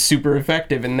is super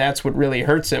effective, and that's what really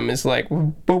hurts him. Is like,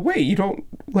 but wait, you don't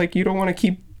want to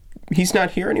keep. He's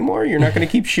not here anymore. You're not going to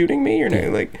keep shooting me. You're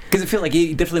not like, because I feel like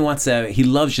he definitely wants. He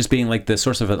loves just being like the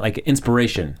source of like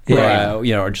inspiration,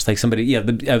 or just like somebody,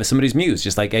 somebody's muse.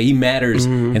 Just like he matters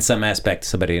in some aspect to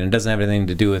somebody, and it doesn't have anything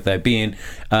to do with being,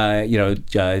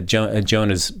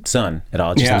 Jonah's son at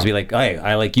all. It just has to be like, hey,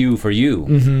 I like you for you.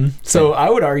 Mm-hmm. So I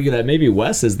would argue that maybe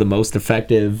Wes is the most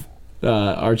effective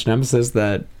arch nemesis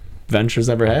that Venture's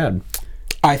ever had.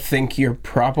 I think you're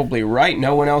probably right.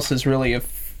 No one else is really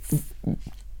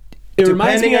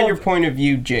Depending on your point of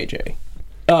view, JJ.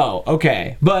 Oh,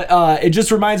 okay. But it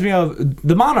just reminds me of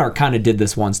the Monarch kind of did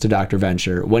this once to Dr.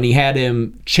 Venture when he had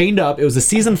him chained up. It was a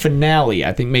season finale,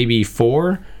 I think maybe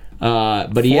 4.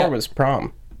 But 4 was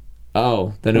Prom.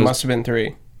 Oh, then it must have been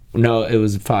 3. No, it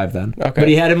was 5 then. Okay. But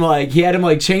he had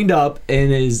him chained up in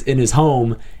his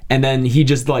home, and then he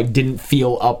just like didn't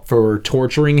feel up for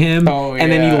torturing him. Oh, yeah.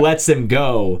 And then he lets him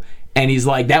go. And he's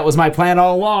like, that was my plan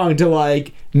all along, to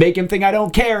like make him think I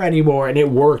don't care anymore. And it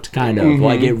worked, kind of.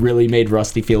 Like, it really made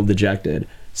Rusty feel dejected.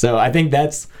 So I think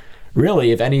that's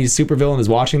really, if any supervillain is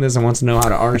watching this and wants to know how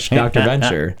to arch Dr.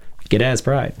 Venture, get As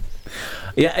Pride.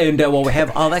 Yeah, and we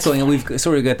have all that going on. We've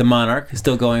got the Monarch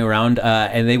still going around,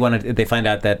 and they find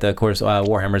out that of course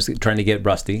Warhammer's trying to get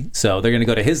Rusty, so they're going to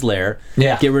go to his lair,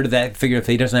 get rid of that. Figure if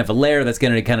he doesn't have a lair, that's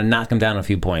going to kind of knock him down a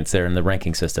few points there in the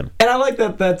ranking system. And I like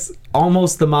that that's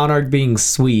almost the Monarch being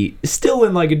sweet, still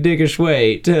in like a dickish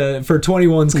way for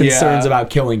 21's concerns about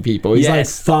killing people. He's like,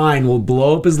 fine, we'll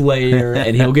blow up his lair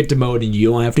and he'll get demoted and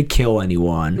you don't have to kill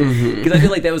anyone. Because I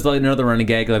feel like that was like another running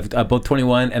gag of both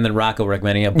 21 and then Rocco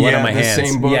recommending Blood on My Hands.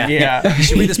 Same book. Yeah. You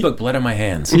should read this book, Blood on My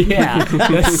Hands. Yeah,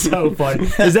 that's so funny.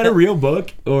 Is that a real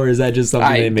book, or is that just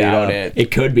something they made up?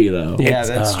 It could be though. Yeah,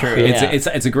 that's true.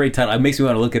 It's a great title. It makes me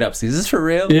want to look it up. See, is this for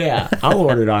real? Yeah, I'll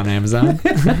order it on Amazon.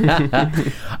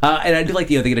 And I do like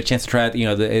they get a chance to try out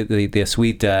the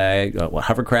sweet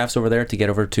hovercrafts over there to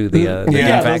get over to the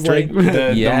game factory. Like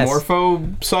the morpho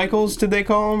cycles, did they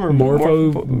call them, or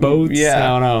morpho boats?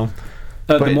 Yeah, I don't know.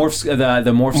 The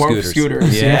morph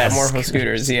scooters. Yes. Morpho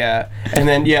scooters, yeah. And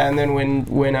then when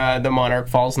the Monarch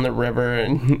falls in the river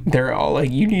and they're all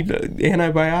like, you need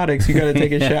antibiotics, you gotta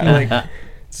take a shot. Like,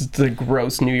 it's the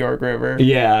gross New York River.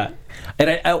 Yeah.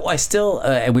 And I still,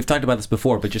 and we've talked about this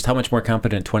before, but just how much more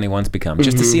competent 21's become.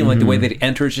 Just to see him, like the way that he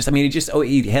enters,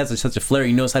 he has such a flair.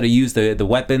 He knows how to use the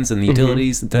weapons and the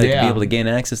utilities to be able to gain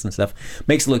access and stuff.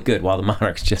 Makes it look good, while the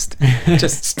Monarch's just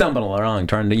stumbling along,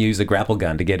 trying to use a grapple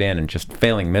gun to get in and just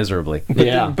failing miserably.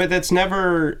 But that's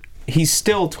never. He's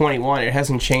still 21. It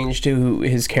hasn't changed who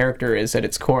his character is at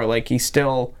its core. Like, he's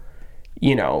still.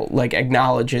 like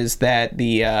acknowledges that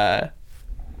the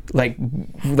like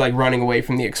running away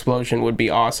from the explosion would be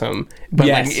awesome, but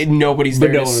like nobody's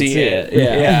there to see it.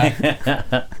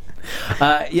 Yeah.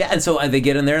 And so they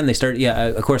get in there and they start.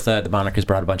 Of course, the Monarch has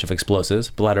brought a bunch of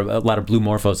explosives, a lot of Blue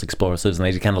Morphos explosives, and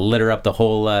they just kind of litter up the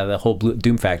whole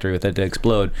Doom Factory with it to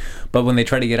explode. But when they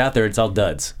try to get out there, it's all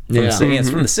duds. It's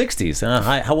from the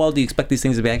 '60s. How well do you expect these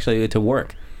things to be actually to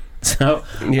work? So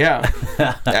and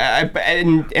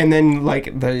then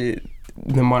like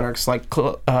the Monarch's like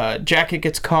jacket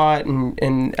gets caught,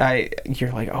 and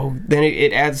you're like, oh, then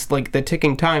it adds like the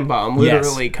ticking time bomb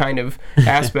literally kind of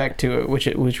aspect to it,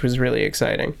 which was really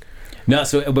exciting. No,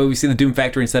 but we see the Doom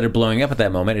Factory, instead of blowing up at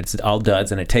that moment, it's all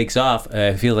duds and it takes off.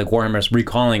 I feel like Warhammer's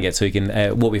recalling it so he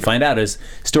can. What we find out is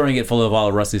storing it full of all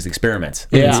of Rusty's experiments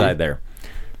inside there.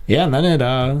 Yeah, and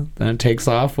then it takes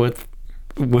off with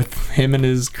him and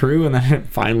his crew, and then it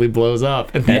finally blows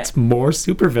up, and that's more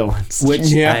supervillains.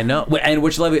 Which I know, and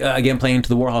which again playing into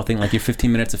the Warhol thing, like your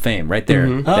 15 minutes of fame right there.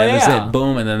 That was it.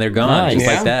 Boom, and then they're gone, just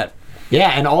like that. Yeah,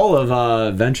 and all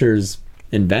of Venture's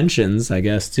inventions, I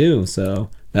guess, too. So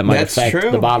that might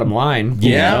affect the bottom line.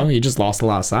 You know? You just lost a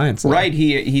lot of science. Right.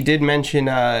 He did mention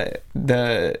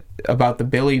about the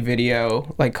Billy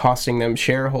video, like costing them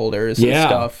shareholders and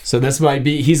stuff. So this might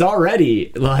be, he's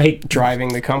already like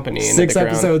driving the company into 6 the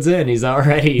ground. episodes in, he's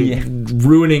already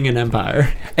ruining an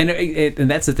empire. And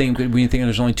that's the thing, when you think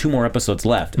there's only 2 more episodes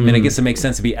left. I mean, I guess it makes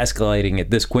sense to be escalating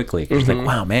it this quickly. It's like,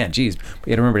 wow, man, geez.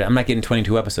 You gotta remember, I'm not getting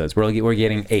 22 episodes. We're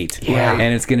getting 8.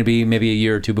 And it's going to be maybe a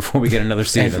year or 2 before we get another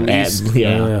season.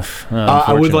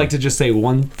 I would like to just say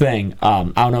one thing.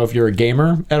 I don't know if you're a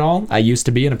gamer at all. I used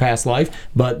to be in a past life,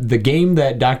 but the game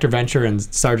that Dr. Venture and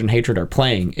Sergeant Hatred are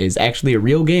playing is actually a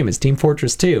real game. It's Team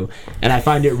Fortress 2. And I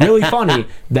find it really funny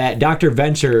that Dr.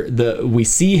 Venture, we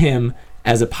see him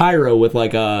as a pyro with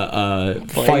like a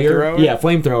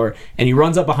flamethrower, and he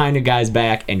runs up behind a guy's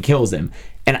back and kills him.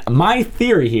 And my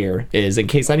theory here is, in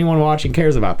case anyone watching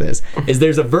cares about this, is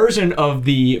there's a version of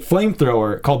the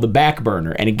flamethrower called the back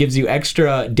burner, and it gives you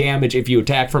extra damage if you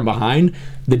attack from behind.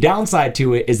 The downside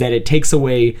to it is that it takes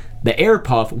away the air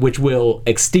puff, which will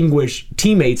extinguish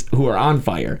teammates who are on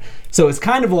fire. So it's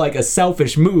kind of like a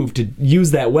selfish move to use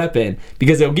that weapon,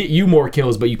 because it'll get you more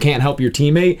kills, but you can't help your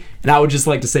teammate. And I would just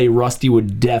like to say Rusty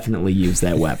would definitely use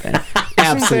that weapon.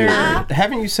 Absolutely.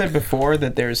 Haven't you said before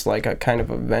that there's like a kind of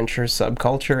a Venture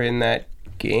subculture in that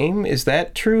game? Is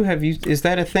that true? Is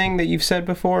that a thing that you've said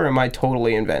before, or am I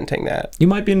totally inventing that? You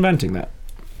might be inventing that.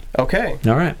 Okay.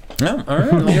 All right. Oh, all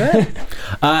right.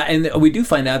 And we do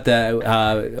find out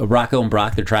that Rocco and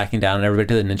Brock, they're tracking down everybody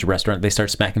to the ninja restaurant. They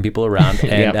start smacking people around,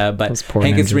 and but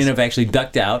Hank and Serena have actually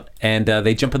ducked out, and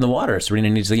they jump in the water. Serena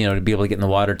needs to be able to get in the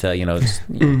water to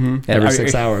every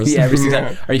 6 hours. Yeah, every 6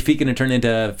 hours. Are your feet going to turn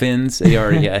into fins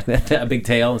or a big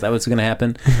tail? Is that what's going to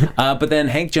happen? But then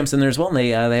Hank jumps in there as well, and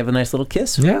they have a nice little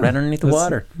kiss right underneath the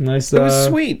water. Nice. It was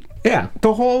sweet. Yeah.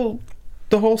 The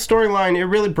whole storyline, it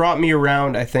really brought me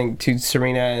around, I think, to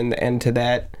Serena and to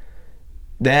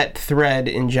that thread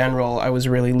in general. I was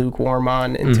really lukewarm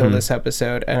on until this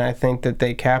episode, and I think that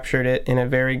they captured it in a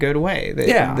very good way.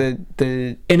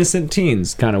 The innocent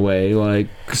teens kind of way, like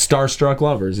starstruck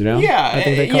lovers, Yeah, I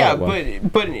think they call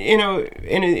it but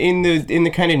in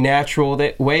the kind of natural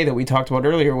way that we talked about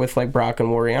earlier with like Brock and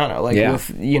Warriana, like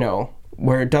with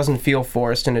where it doesn't feel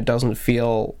forced and it doesn't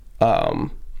feel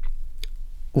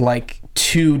like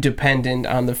too dependent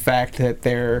on the fact that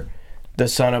they're the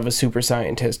son of a super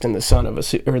scientist and the son of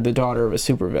or the daughter of a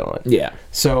supervillain. Yeah.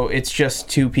 So it's just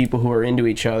 2 people who are into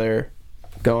each other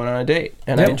going on a date,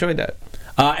 and I enjoyed that.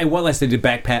 And one last thing to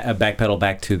backpedal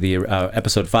back to the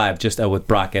episode 5, just with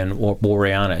Brock and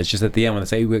Warriana. It's just at the end when they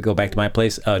say, we go back to my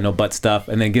place, no butt stuff,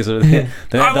 and then gives her the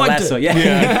last one.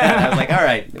 I was like, all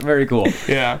right, very cool.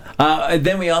 Yeah.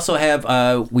 Then we also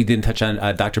have, we didn't touch on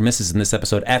Dr. Mrs. in this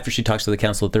episode. After she talks to the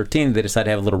Council of 13, they decide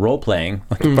to have a little role playing,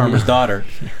 like the farmer's daughter.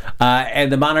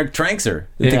 And the Monarch tranks her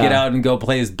to get out and go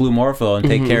play his Blue Morpho and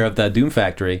take care of the Doom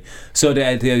Factory. So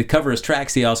to cover his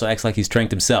tracks, he also acts like he's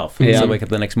tranked himself. So wake up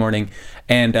the next morning,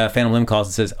 and Phantom Limb calls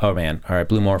and says, oh man, all right,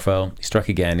 Blue Morpho, he struck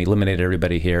again, he eliminated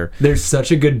everybody here. There's such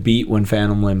a good beat when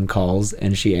Phantom Limb calls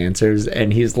and she answers,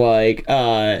 and he's like,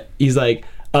 oh,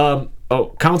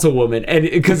 Councilwoman, and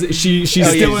because she's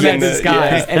still in that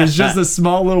disguise, and it's just a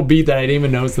small little beat that I didn't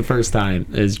even notice the first time.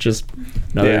 It's just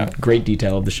another great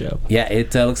detail of the show. Yeah,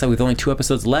 it looks like with only 2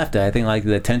 episodes left, I think like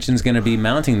the tension's going to be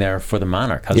mounting there for the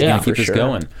Monarch. How's he going to keep this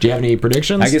going? Do you have any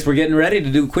predictions? I guess we're getting ready to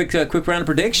do a quick round of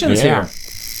predictions here.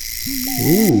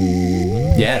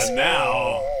 Ooh. Yes. And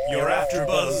now, your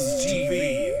AfterBuzz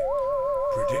TV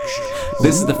predictions.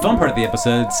 This is the fun part of the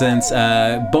episode since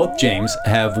both James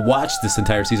have watched this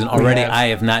entire season already. I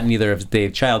have not, neither of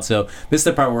Dave Child. So this is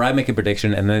the part where I make a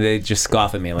prediction and then they just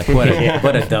scoff at me like, what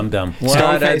a dum-dum.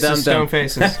 Stone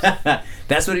faces.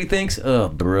 That's what he thinks? Oh,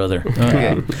 brother.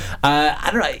 Okay. I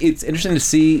don't know. It's interesting to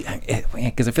see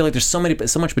because I feel like there's so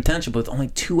much potential, but with only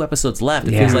 2 episodes left.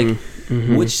 It feels like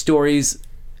which stories...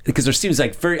 Because there seems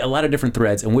like a lot of different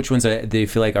threads, and which ones do you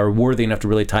feel like are worthy enough to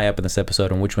really tie up in this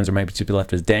episode, and which ones are maybe to be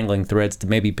left as dangling threads to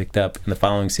maybe picked up in the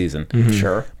following season.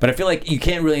 Sure. But I feel like you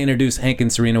can't really introduce Hank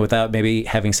and Serena without maybe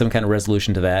having some kind of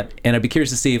resolution to that. And I'd be curious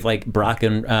to see if like Brock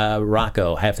and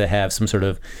Rocco have to have some sort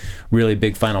of really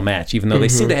big final match, even though they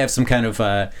seem to have some kind of,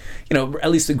 at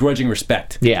least a grudging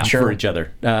respect for each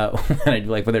other.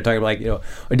 Like when they're talking about, like,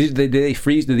 or did they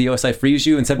freeze? Did the OSI freeze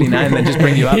you in '79 and then just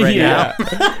bring you out right now?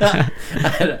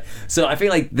 So I feel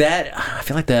like that. I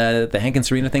feel like the Hank and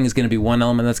Serena thing is going to be one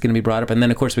element that's going to be brought up, and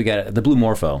then of course we got the Blue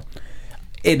Morpho.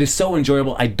 It is so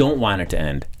enjoyable. I don't want it to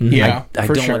end. Yeah, I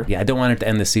don't want it to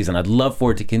end this season. I'd love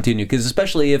for it to continue, because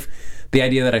especially if the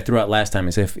idea that I threw out last time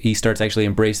is if he starts actually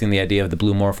embracing the idea of the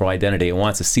Blue Morpho identity and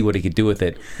wants to see what he could do with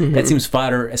it. That seems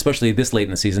fodder, especially this late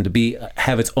in the season, to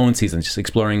have its own season, just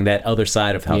exploring that other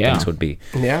side of how things would be.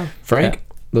 Yeah, Frank. Yeah.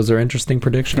 Those are interesting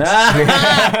predictions.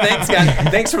 Thanks, guys.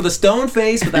 Thanks for the stone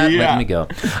face without letting me go.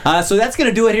 So that's going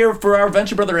to do it here for our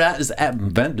Venture Brothers.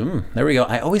 There we go.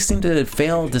 I always seem to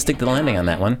fail to stick the landing on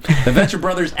that one. The Venture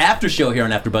Brothers After Show here on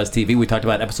AfterBuzz TV. We talked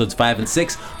about episodes 5 and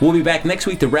 6. We'll be back next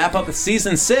week to wrap up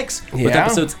season 6 with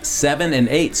episodes 7 and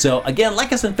 8. So again,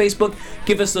 like us on Facebook.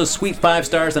 Give us those sweet 5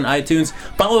 stars on iTunes.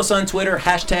 Follow us on Twitter.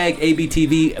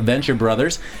 #ABTV Venture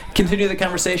Brothers. Continue the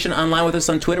conversation online with us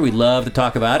on Twitter. We love to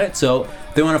talk about it. So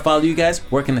if they want to follow you guys,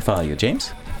 where can they follow you?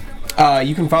 James?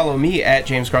 You can follow me at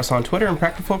James Gross on Twitter and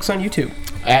Practical Folks on YouTube.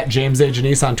 At James A.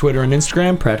 Janice on Twitter and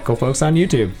Instagram, Practical Folks on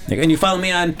YouTube. And you follow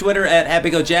me on Twitter at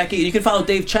HappyGoJackie. And you can follow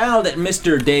Dave Child at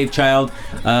Mr. Dave Child.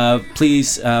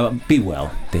 Please be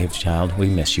well, Dave Child. We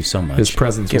miss you so much. His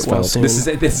presence was felt. This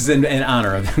is in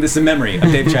honor of, this is in memory of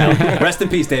Dave Child. Rest in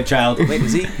peace, Dave Child. Wait,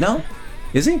 is he? No?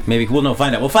 Is he? Maybe we'll know.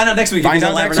 Find out. We'll find out next week if he's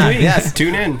alive or not. Yes.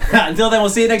 Tune in. Until then, we'll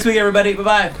see you next week, everybody.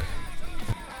 Bye-bye.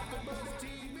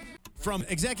 From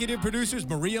executive producers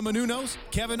Maria Menounos,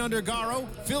 Kevin Undergaro,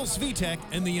 Phil Svitek,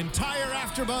 and the entire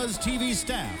AfterBuzz TV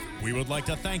staff, we would like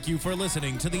to thank you for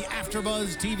listening to the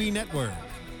AfterBuzz TV network.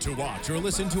 To watch or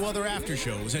listen to other after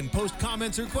shows and post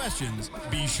comments or questions,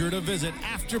 be sure to visit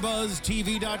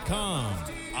AfterBuzzTV.com.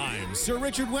 I'm Sir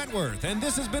Richard Wentworth, and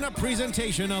this has been a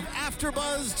presentation of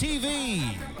AfterBuzz TV.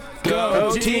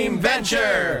 Go Team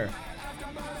Venture!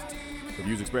 The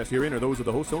views expressed herein are those of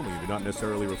the hosts only and do not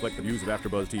necessarily reflect the views of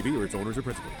AfterBuzz TV or its owners or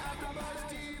principals.